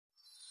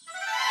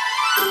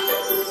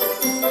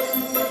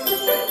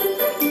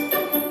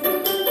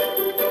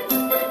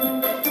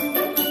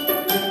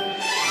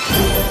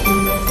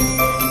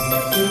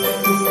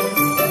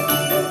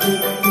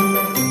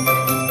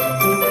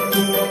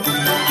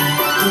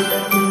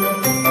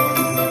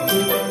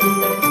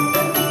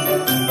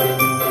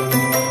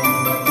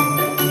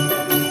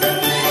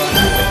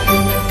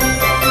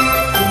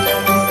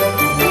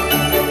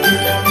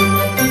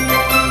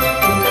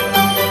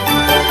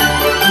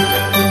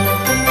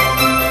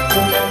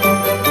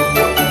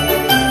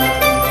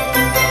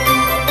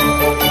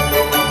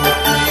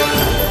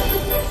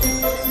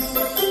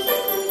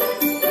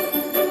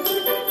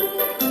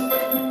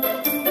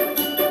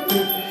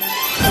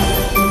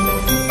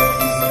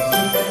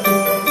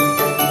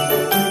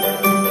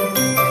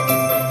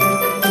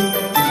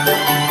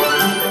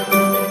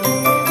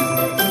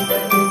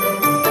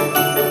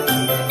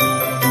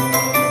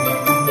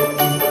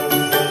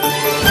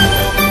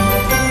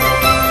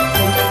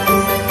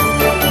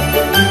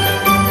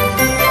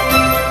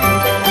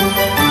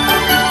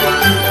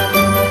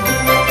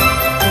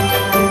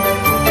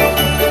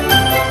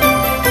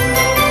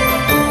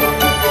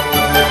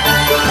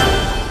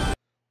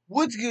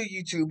good,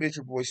 YouTube? It's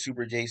your boy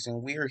Super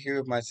Jason. We are here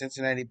with my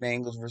Cincinnati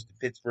Bengals versus the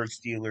Pittsburgh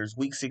Steelers.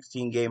 Week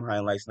 16 game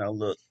highlights. Now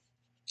look,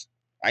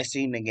 I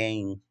seen the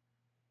game.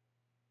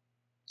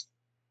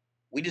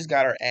 We just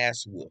got our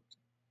ass whooped.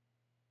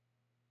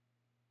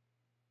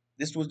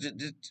 This was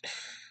just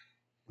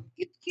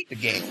keep the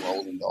game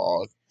rolling,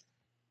 dog.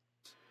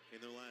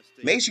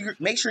 Make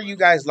sure you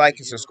guys like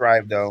and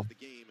subscribe though.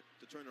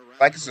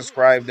 Like and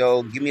subscribe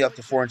though. Give me up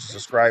to 400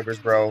 subscribers,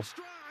 bro.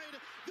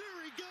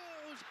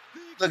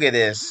 Look at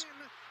this.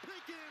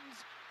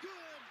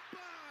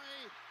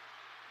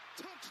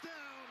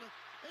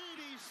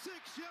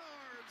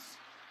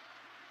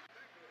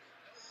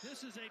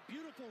 This is a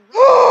beautiful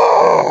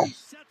run. He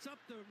sets up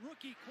the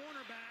rookie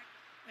cornerback,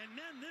 and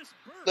then this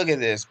burst. Look at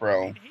this,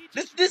 bro.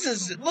 This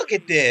is look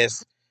at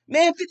this.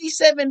 Man,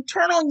 57,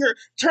 turn on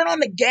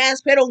the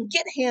gas pedal and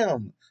get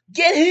him.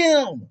 Get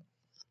him.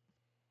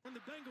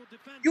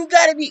 You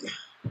gotta be.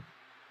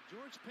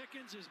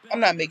 I'm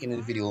not making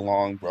this video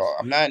long, bro.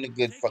 I'm not in a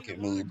good fucking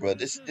mood, bro.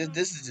 This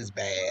is just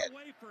bad.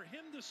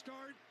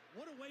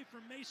 What a way for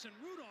Mason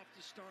Rudolph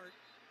to start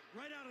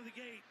right out of the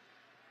gate.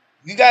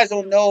 You guys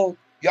don't know.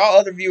 Y'all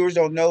other viewers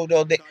don't know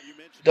though.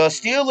 The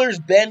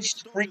Steelers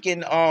benched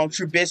freaking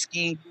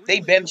Trubisky. They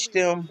benched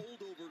him,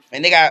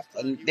 and they got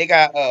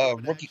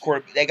rookie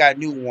quarterback. They got a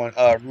new one,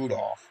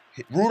 Rudolph.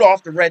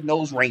 Rudolph the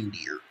red-nosed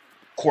reindeer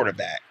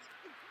quarterback.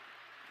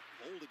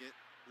 Holding it,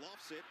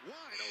 lofts it,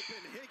 wide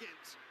open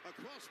Higgins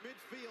across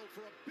midfield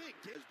for a big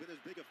hit. Has been as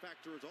big a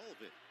factor as all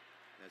of it.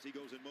 As he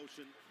goes in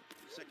motion,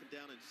 2nd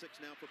down and 6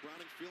 now for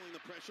Browning, feeling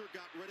the pressure,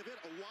 got rid of it,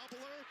 a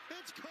wobbler,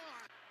 it's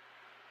caught.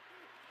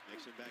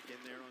 Nixon back in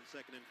there on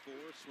 2nd and 4.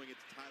 Swing it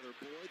to Tyler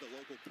Boyd, the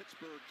local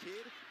Pittsburgh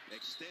kid.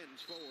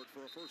 Extends forward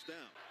for a 1st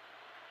down.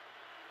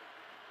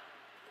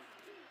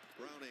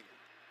 Browning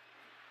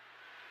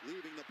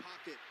leaving the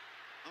pocket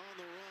on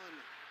the run.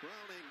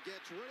 Browning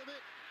gets rid of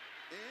it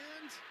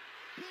and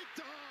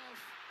picked off.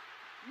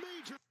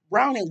 Major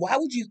Browning, why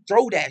would you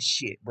throw that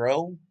shit,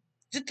 bro?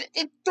 Just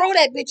throw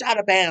that bitch out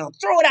of bounds.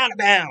 Throw it out of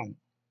bounds.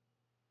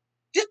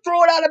 Just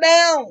throw it out of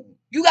bounds.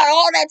 You got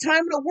all that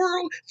time in the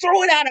world.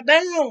 Throw it out of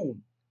bounds.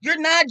 You're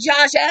not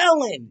Josh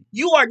Allen.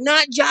 You are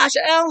not Josh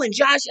Allen.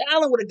 Josh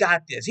Allen would have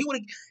got this. This would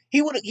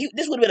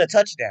have been a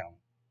touchdown.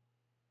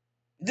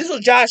 This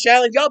was Josh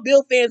Allen. Y'all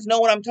Bill fans know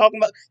what I'm talking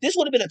about. This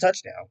would have been a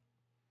touchdown.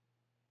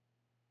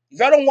 If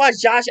y'all don't watch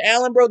Josh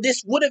Allen, bro,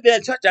 this would have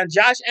been a touchdown.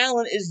 Josh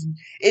Allen is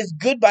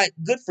good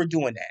for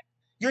doing that.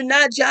 You're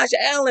not Josh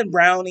Allen,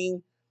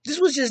 Browning. This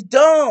was just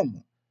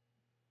dumb.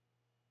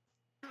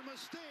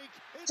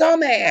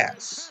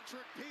 Dumbass.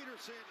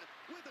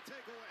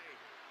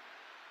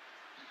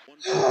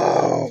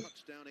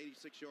 Touchdown,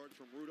 86 yards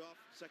from Rudolph.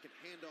 2nd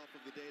handoff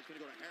of the day is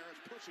going to go to Harris,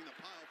 pushing the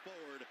pile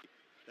forward.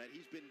 That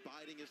he's been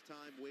biding his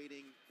time,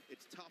 waiting.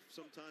 It's tough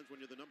sometimes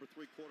when you're the number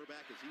 3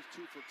 quarterback, as he's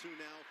 2 for 2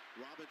 now.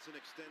 Robinson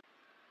extends.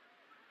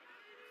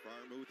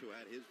 Fryermuth, who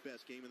had his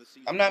best game of the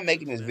season. I'm not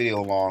making this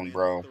video long,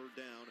 bro. 3rd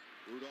down.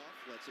 Rudolph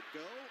lets it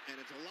go,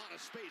 and it's a lot of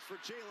space for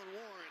Jalen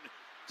Warren.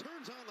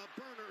 Turns on the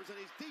burners, and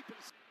he's deep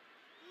in.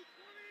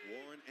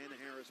 Warren and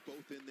Harris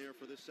both in there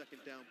for this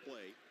 2nd down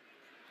play.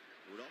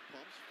 Rudolph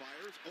pumps,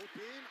 fires,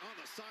 open on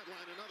the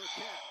sideline, another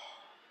kick.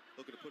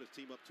 Looking to put his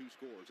team up 2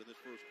 scores in this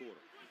 1st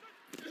quarter.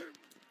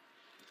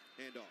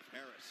 Handoff,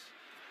 Harris.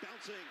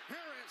 Bouncing,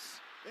 Harris.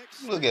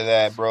 Look at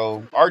that,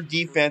 bro. Our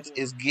defense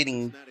is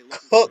getting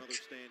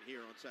cooked. Stand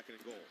here on 2nd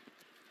and goal.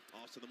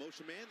 Austin, the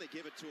motion man, they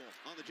give it to him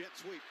on the jet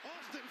sweep.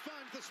 Austin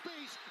finds the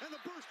space, and the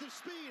burst of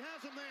speed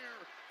has him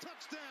there.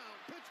 Touchdown,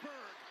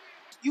 Pittsburgh.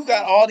 You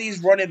got all these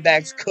running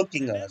backs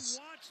cooking us.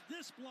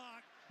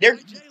 They're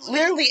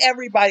literally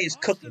everybody is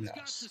cooking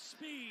us.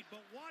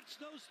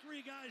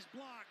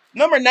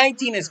 Number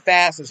 19 is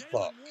fast as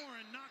fuck.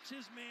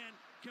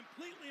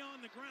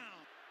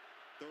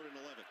 3rd and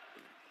 11.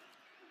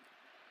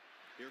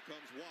 Here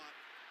comes Watt.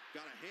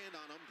 Got a hand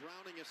on him.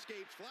 Browning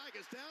escapes. Flag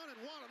is down, and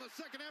Watt on the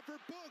 2nd effort.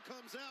 Ball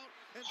comes out,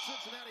 and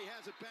Cincinnati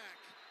has it back.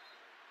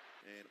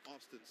 And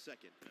Austin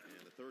 2nd.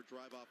 And the 3rd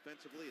drive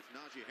offensively, it's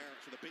Najee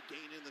Harris with a big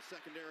gain in the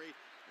secondary,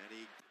 and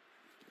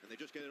they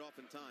just get it off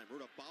in time.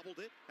 Rudolph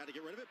bobbled it, had to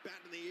get rid of it, bat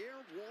in the air.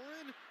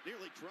 Warren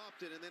nearly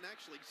dropped it and then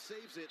actually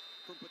saves it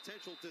from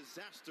potential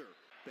disaster.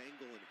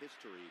 Bengal in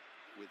history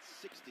with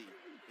 60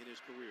 in his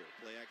career.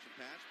 Play action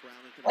pass,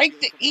 Browning Right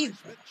there,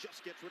 Smith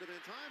just gets rid of it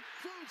in time.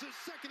 Throws his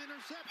 2nd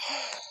interception.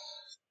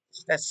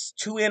 That's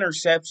 2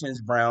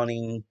 interceptions,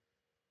 Browning.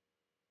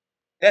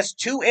 That's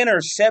 2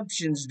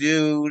 interceptions,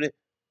 dude.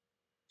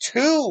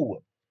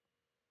 2.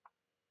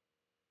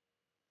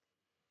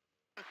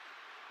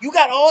 You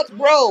got all,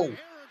 bro.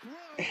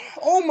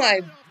 Oh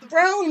my,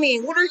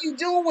 Browning, what are you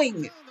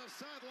doing?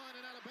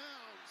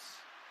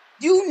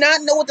 Do you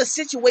not know what the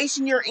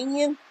situation you're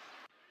in?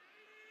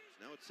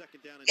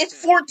 It's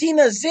 14-0.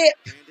 Harris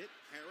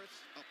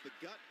up the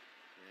gut,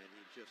 and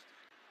he just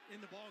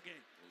in the ball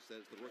game. He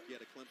says the rookie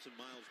out of Clemson,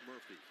 Miles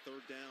Murphy.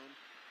 3rd down,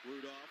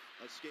 Rudolph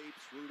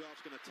escapes.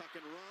 Rudolph's going to tuck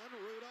and run.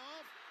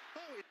 Rudolph.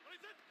 Oh,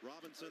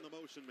 Robinson, the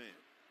motion man.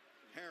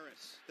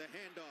 Harris, the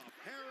handoff.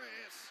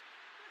 Harris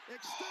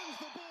extends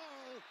the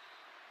ball.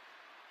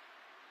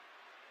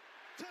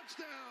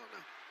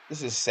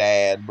 This is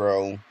sad,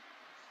 bro.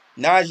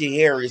 Najee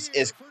Harris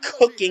is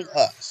cooking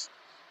us.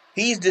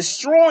 He's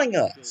destroying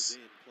us.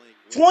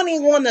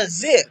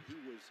 21-0.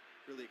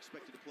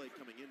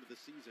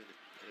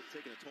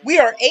 We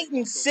are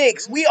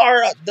 8-6. We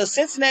are the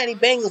Cincinnati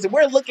Bengals, and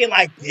we're looking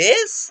like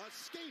this.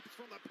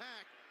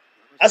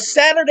 A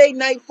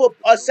Saturday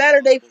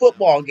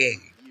football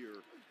game.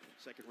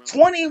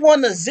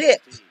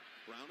 21-0.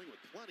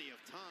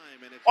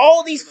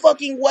 All these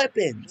fucking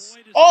weapons.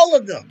 All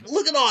of them.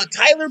 Look at all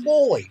Tyler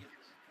Boyd.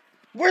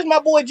 Where's my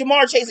boy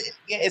Jamar Chase?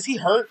 Is he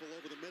hurt?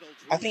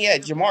 I think, yeah,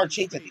 Jamar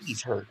Chase, I think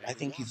he's hurt. I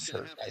think he's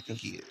hurt. I think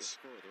he is.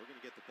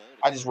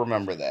 I just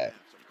remember that.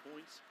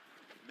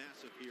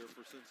 Massive here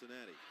for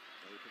Cincinnati.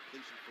 Another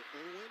completion for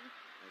Irwin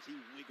as he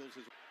wiggles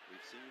his.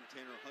 We've seen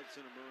Tanner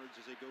Hudson emerge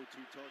as a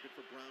go-to target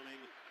for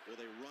Browning. Will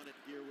they run it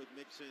here with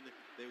Mixon?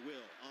 They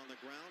will. On the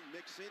ground,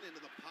 Mixon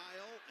into the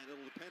pile, and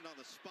it'll depend on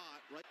the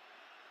spot, right?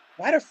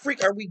 Why the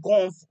freak are we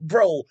going,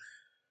 bro?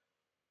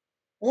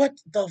 What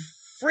the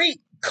freak?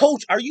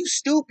 Coach, are you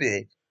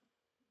stupid?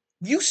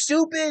 You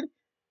stupid?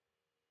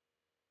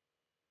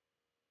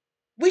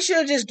 We should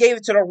have just gave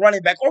it to the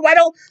running back. Or why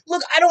don't,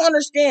 look, I don't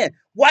understand.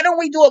 Why don't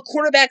we do a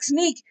quarterback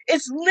sneak?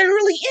 It's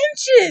literally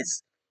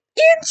inches.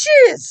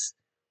 Inches.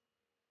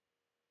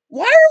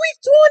 Why are we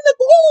throwing the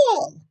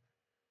ball?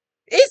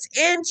 It's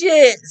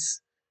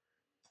inches.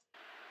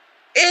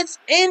 It's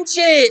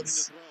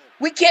inches.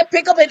 We can't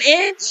pick up an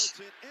inch.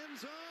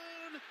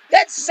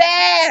 That's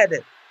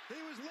sad.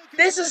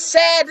 This is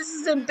sad. This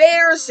is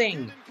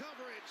embarrassing.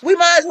 We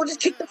might as well just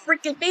kick the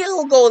freaking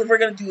field goal if we're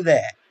going to do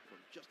that.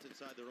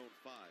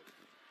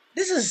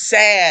 This is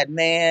sad,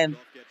 man.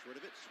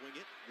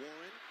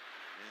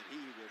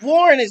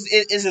 Warren is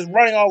just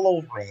running all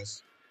over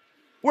us.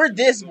 Our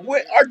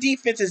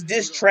defense is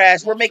this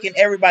trash. We're making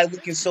everybody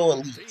looking so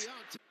elite.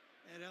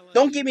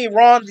 Don't get me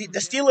wrong, the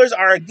Steelers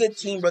are a good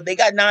team, but they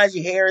got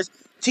Najee Harris,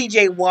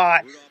 TJ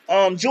Watt,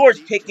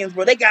 George Pickens,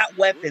 bro. They got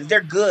weapons.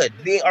 They're good.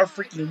 They are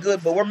freaking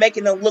good, but we're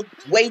making them look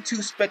way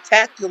too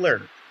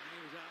spectacular.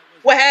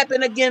 What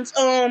happened against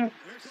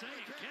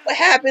what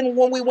happened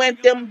when we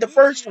went them the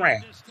first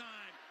round?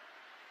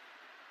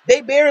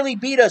 They barely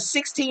beat us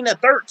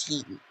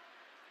 16-13.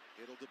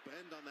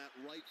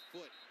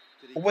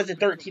 Or was it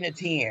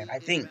 13-10? I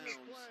think.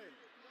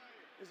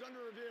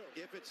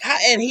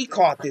 And he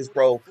caught this,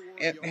 bro.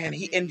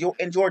 And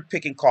George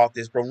Pickens caught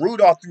this, bro.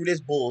 Rudolph threw this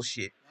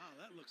bullshit. Wow,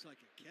 that looks like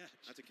a catch.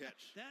 That's a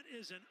catch. That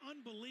is an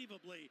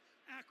unbelievably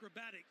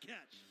acrobatic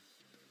catch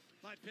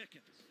by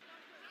Pickens.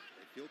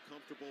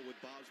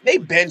 They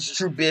benched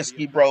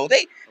Trubisky, bro.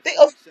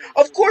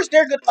 Of course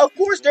they're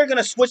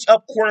gonna switch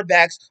up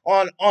quarterbacks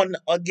on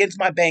against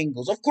my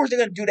Bengals. Of course they're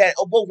gonna do that.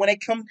 But when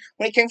it came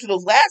to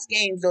those last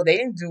games, though, they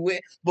didn't do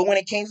it. But when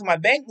it came to my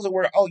Bengals,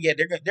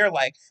 they're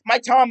like,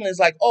 Mike Tomlin's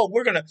like, oh,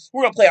 we're gonna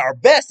play our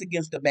best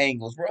against the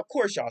Bengals, bro. Of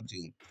course y'all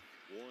do.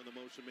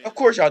 Of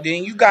course y'all do.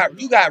 And you got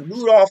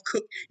Rudolph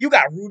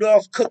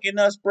cooking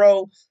us,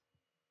 bro.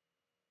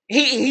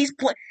 He's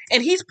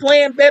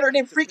playing better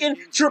than freaking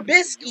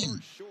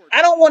Trubisky.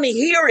 I don't want to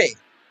hear it.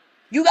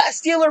 You got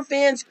Steeler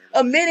fans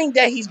admitting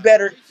that he's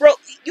better. Bro,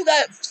 you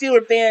got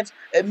Steeler fans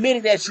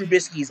admitting that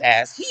Trubisky's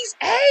ass. He's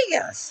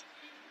ass.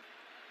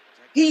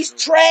 He's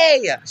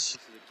trash.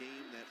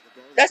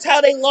 That's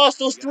how they lost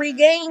those 3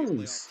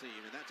 games.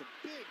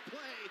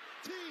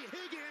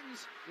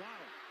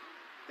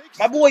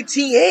 My boy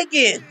T.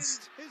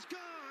 Higgins.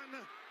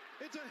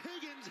 It's a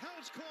Higgins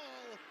house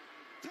call.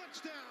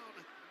 Touchdown.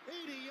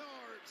 80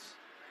 yards.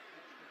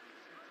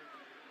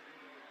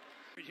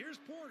 Here's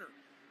Porter.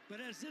 But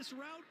as this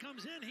route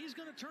comes in, he's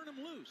going to turn him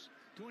loose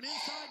to an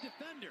inside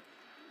defender.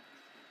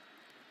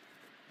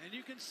 And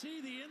you can see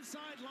the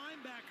inside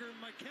linebacker,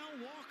 Mikel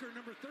Walker,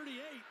 number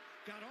 38,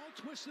 got all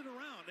twisted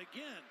around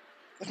again.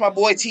 That's my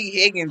boy T.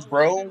 Higgins,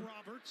 bro.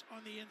 Roberts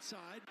on the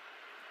inside.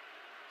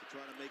 To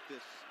try to make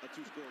this a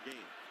 2-score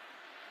game.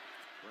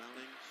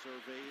 Browning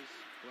surveys.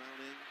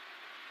 Browning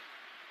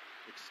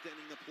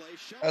extending the play.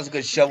 That was a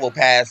good shovel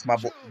pass, my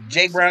boy.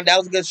 Jay Brown, that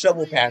was a good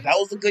shovel pass. That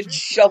was a good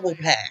shovel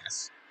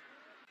pass.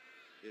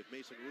 If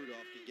Mason Rudolph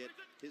can get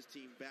his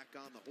team back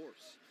on the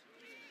horse.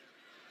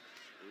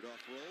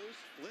 Rudolph rolls,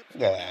 flips.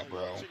 Look at that,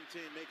 bro.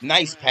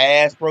 Nice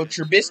pass, bro.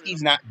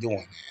 Trubisky's not doing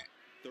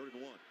that. 3rd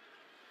and 1.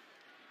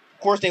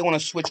 Of course, they want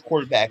to switch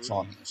quarterbacks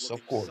on us.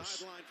 Of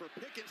course.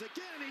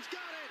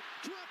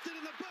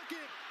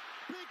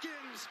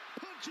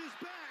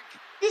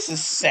 This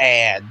is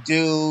sad,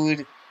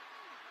 dude.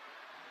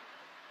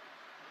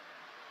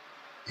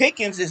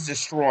 Pickens is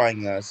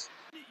destroying us.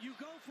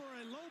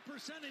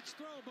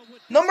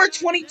 Number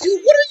 22,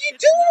 what are you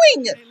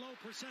doing?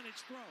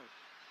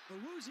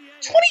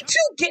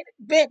 22,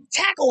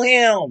 tackle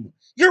him.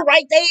 You're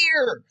right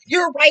there.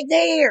 You're right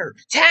there.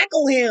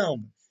 Tackle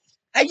him.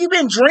 Have you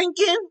been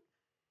drinking?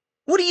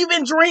 What have you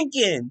been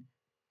drinking?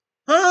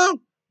 Huh?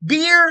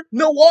 Beer?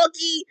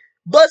 Milwaukee?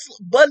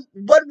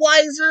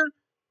 Budweiser?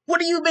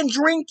 What have you been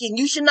drinking?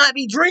 You should not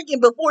be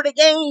drinking before the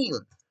game.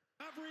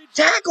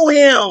 Tackle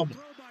him.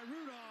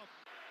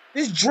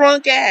 This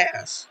drunk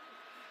ass.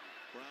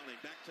 Browning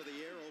back to the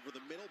air.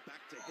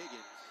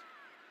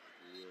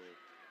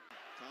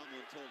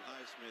 Cleveland told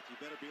Highsmith, you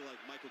better be like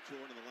Michael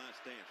Jordan in The Last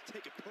Dance.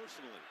 Take it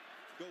personally.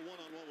 Go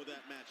one-on-one with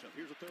that matchup.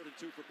 Here's a 3rd and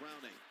 2 for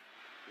Browning.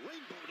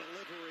 Rainbow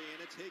delivery,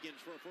 and it's Higgins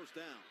for a first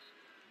down.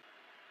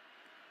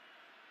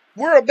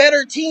 We're a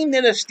better team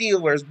than the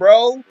Steelers,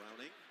 bro.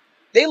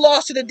 They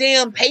lost to the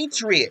damn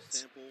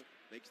Patriots.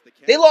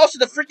 They lost to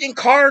the freaking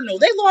Cardinals.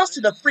 They lost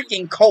to the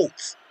freaking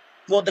Colts.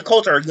 Well, the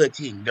Colts are a good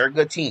team. They're a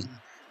good team.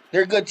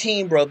 They're a good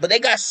team, bro. But they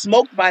got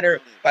smoked by their.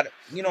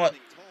 You know what?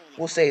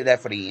 We'll save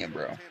that for the end,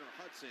 bro.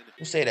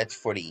 We'll say that's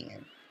for the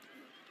end.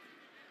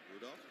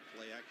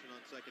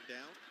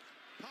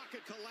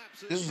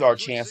 This was our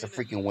chance to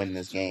freaking win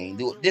this game.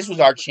 This was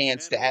our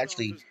chance to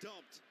actually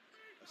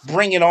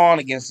bring it on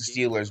against the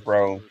Steelers,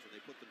 bro.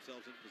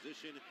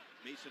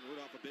 Mason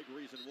Rudolph, a big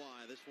reason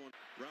why. This one,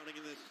 Browning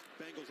in this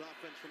Bengals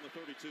offense from the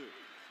 32.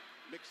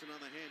 Mixon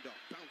on the handoff,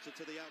 bounce it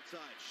to the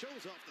outside,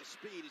 shows off the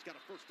speed. He's got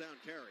a first down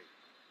carry.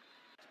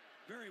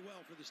 Very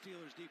well for the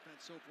Steelers defense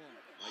so far.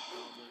 Mike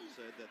Tomlin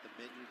said that the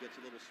menu gets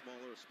a little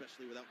smaller,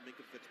 especially without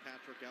Minkah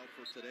Fitzpatrick out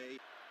for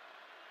today.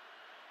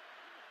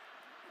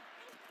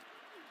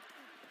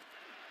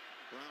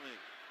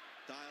 Browning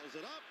dials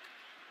it up,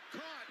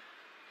 caught,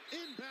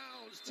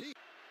 inbounds.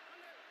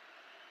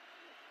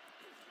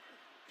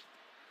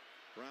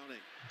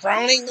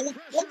 Browning,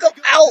 look up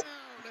out.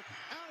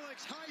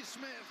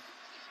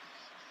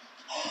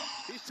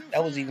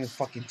 That was even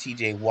fucking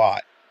TJ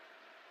Watt.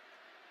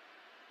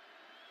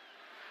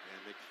 And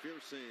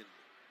McPherson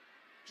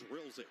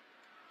drills it.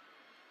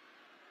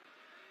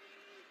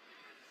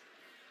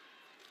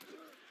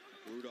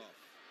 Rudolph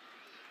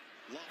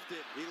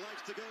lofted. He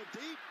likes to go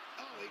deep.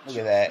 Oh, look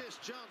at that.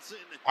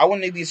 I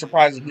wouldn't be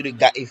surprised if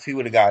he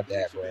would have got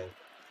that, bro.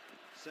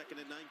 2nd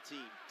and 19.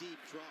 Deep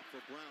drop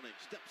for Browning.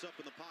 Steps up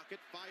in the pocket.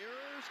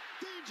 Fires.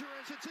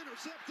 Dangerous. It's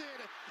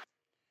intercepted.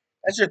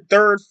 That's your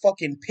 3rd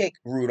fucking pick,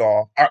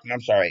 Rudolph. I'm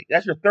sorry.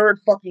 That's your 3rd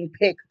fucking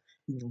pick,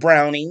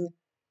 Browning.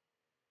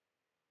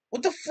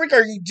 What the frick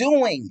are you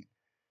doing?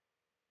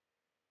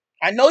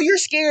 I know you're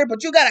scared,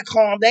 but you gotta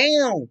calm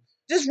down.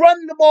 Just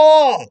run the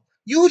ball.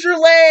 Use your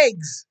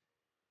legs.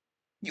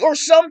 Or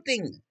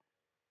something.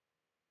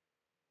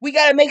 We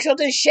gotta make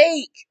something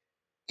shake.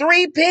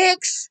 3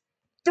 picks.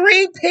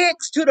 3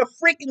 picks to the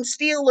freaking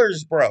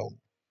Steelers, bro.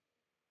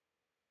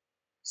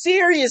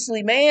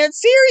 Seriously, man.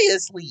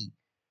 Seriously.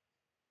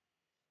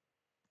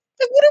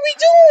 Like, what are we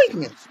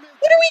doing?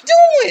 What are we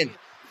doing?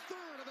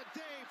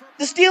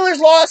 The Steelers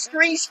lost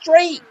 3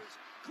 straight.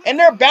 And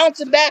they're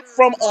bouncing back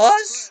from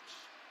us?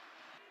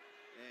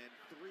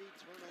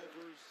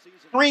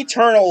 3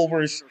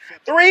 turnovers.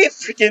 3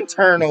 freaking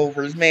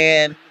turnovers,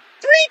 man.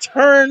 3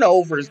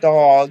 turnovers,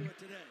 dog.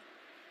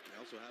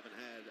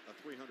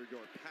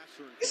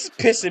 This is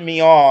pissing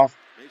me off.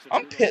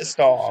 I'm pissed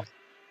off.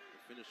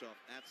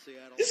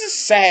 This is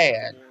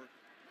sad.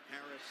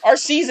 Our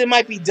season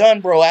might be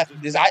done, bro, after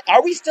this.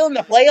 Are we still in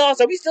the playoffs?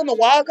 Are we still in the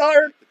wild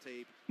card?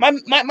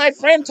 My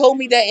friend told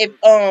me that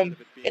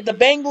if the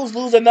Bengals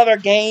lose another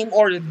game,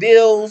 or the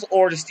Bills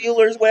or the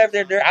Steelers,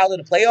 whatever, they're out of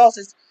the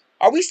playoffs.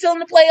 Are we still in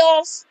the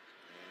playoffs?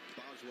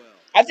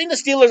 I think the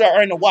Steelers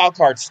are in the wild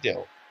card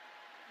still.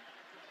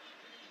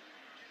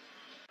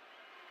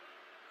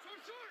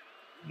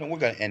 No, we're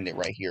gonna end it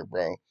right here,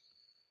 bro.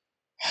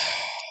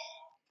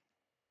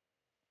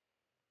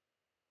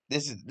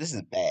 This is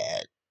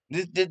bad.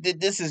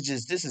 This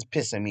is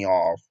pissing me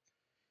off.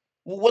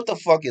 What the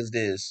fuck is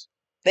this?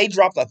 They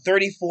dropped a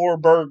 34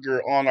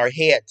 burger on our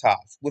head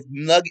tops with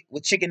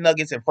chicken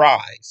nuggets and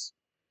fries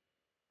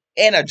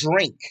and a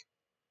drink.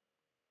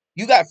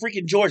 You got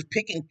freaking George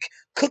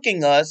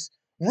cooking us.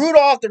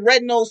 Rudolph the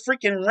red-nosed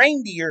freaking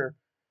reindeer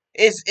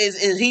he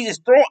is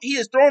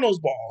throwing those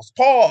balls.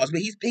 Pause,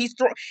 but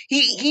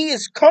he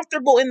is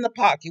comfortable in the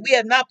pocket. We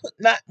have not put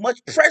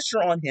much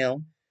pressure on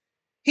him.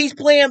 He's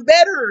playing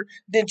better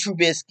than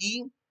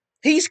Trubisky.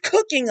 He's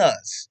cooking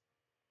us.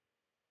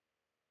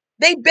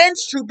 They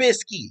benched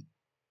Trubisky.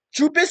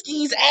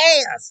 Trubisky's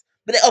ass.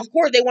 But of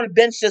course they want to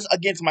bench us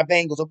against my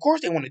Bengals. Of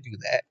course they want to do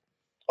that.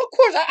 Of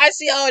course, I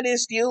see how it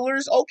is,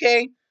 Steelers.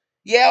 Okay.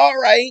 Yeah, all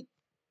right.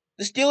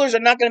 The Steelers are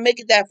not going to make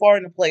it that far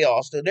in the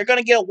playoffs. Though. They're going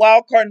to get a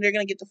wild card and they're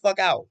going to get the fuck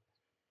out.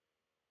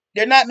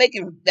 They're not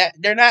making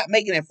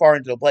it far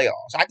into the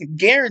playoffs. I can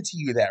guarantee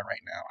you that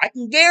right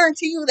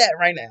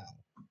now.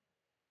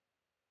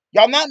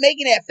 Y'all not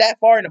making it that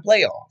far in the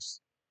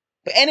playoffs.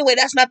 But anyway,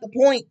 that's not the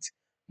point.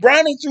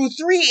 Browning threw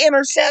 3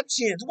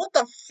 interceptions. What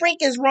the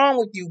freak is wrong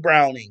with you,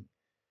 Browning?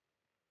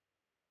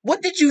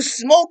 What did you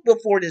smoke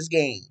before this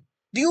game?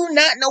 Do you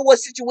not know what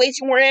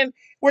situation we're in?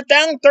 We're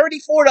down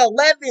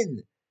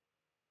 34-11.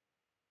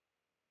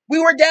 We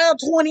were down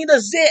 21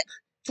 to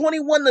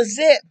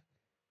zip.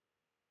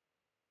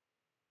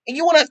 And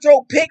you want to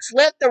throw picks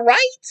left to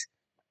right?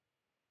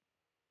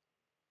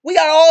 We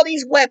got all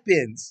these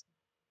weapons.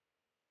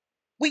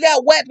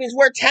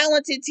 We're a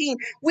talented team.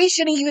 We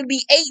shouldn't even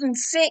be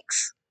 8-6.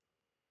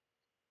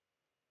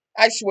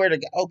 I swear to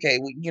God. Okay,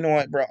 you know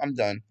what, bro? I'm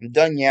done. I'm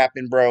done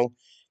yapping, bro.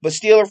 But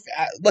Steeler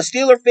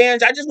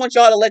fans, I just want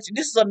y'all to let you.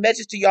 This is a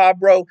message to y'all,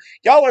 bro.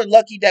 Y'all are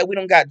lucky that we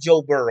don't got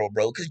Joe Burrow,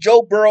 bro. Because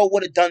Joe Burrow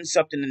would have done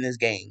something in this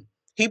game.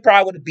 He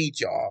probably would have beat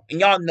y'all. And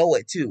y'all know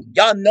it too.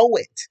 Y'all know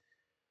it.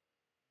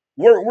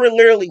 We're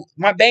literally,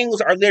 my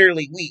Bengals are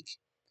literally weak.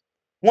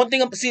 One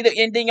thing I'm see,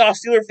 and then y'all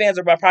Steelers fans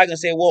are probably gonna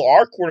say, "Well,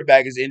 our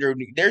quarterback is injured.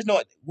 We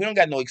don't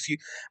got no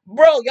excuse,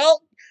 bro.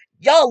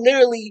 Y'all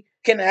literally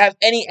can have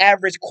any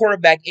average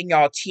quarterback in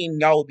y'all team.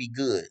 Y'all will be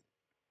good.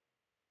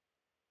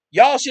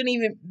 Y'all shouldn't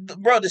even,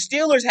 bro. The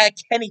Steelers had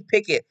Kenny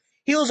Pickett.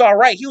 He was all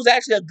right. He was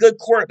actually a good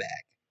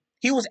quarterback.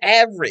 He was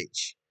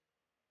average.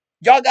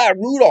 Y'all got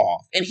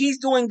Rudolph, and he's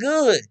doing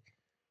good.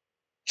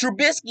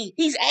 Trubisky,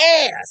 he's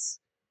ass.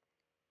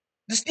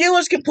 The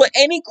Steelers can put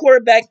any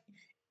quarterback.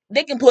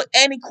 They can put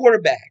any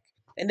quarterback,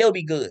 and they'll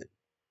be good.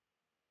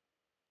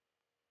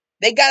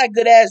 They got a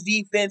good ass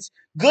defense,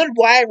 good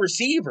wide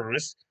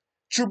receivers.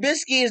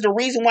 Trubisky is the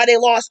reason why they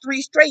lost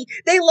 3 straight.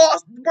 They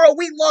lost, bro.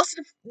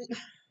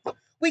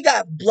 We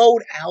got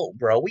blowed out,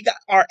 bro. We got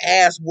our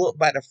ass whooped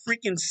by the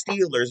freaking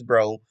Steelers,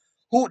 bro.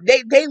 Who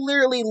they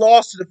literally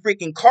lost to the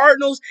freaking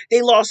Cardinals.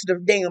 They lost to the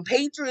damn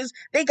Patriots.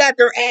 They got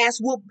their ass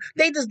whooped.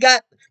 They just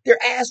got their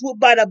ass whooped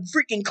by the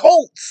freaking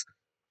Colts.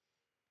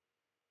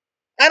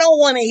 I don't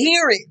want to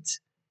hear it.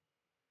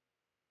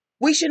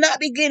 We should not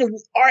be getting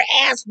our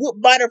ass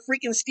whooped by the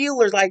freaking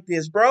Steelers like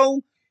this,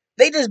 bro.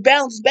 They just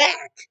bounced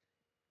back.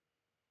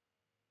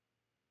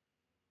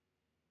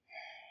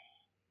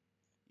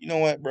 You know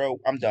what, bro?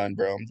 I'm done,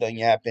 bro. I'm done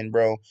yapping,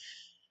 bro.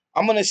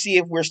 I'm gonna see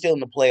if we're still in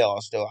the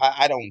playoffs. Still,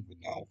 I don't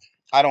know.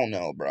 I don't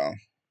know, bro.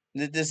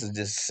 This is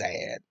just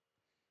sad.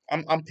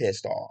 I'm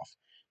pissed off.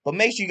 But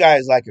make sure you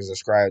guys like and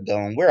subscribe,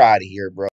 though. We're out of here, bro.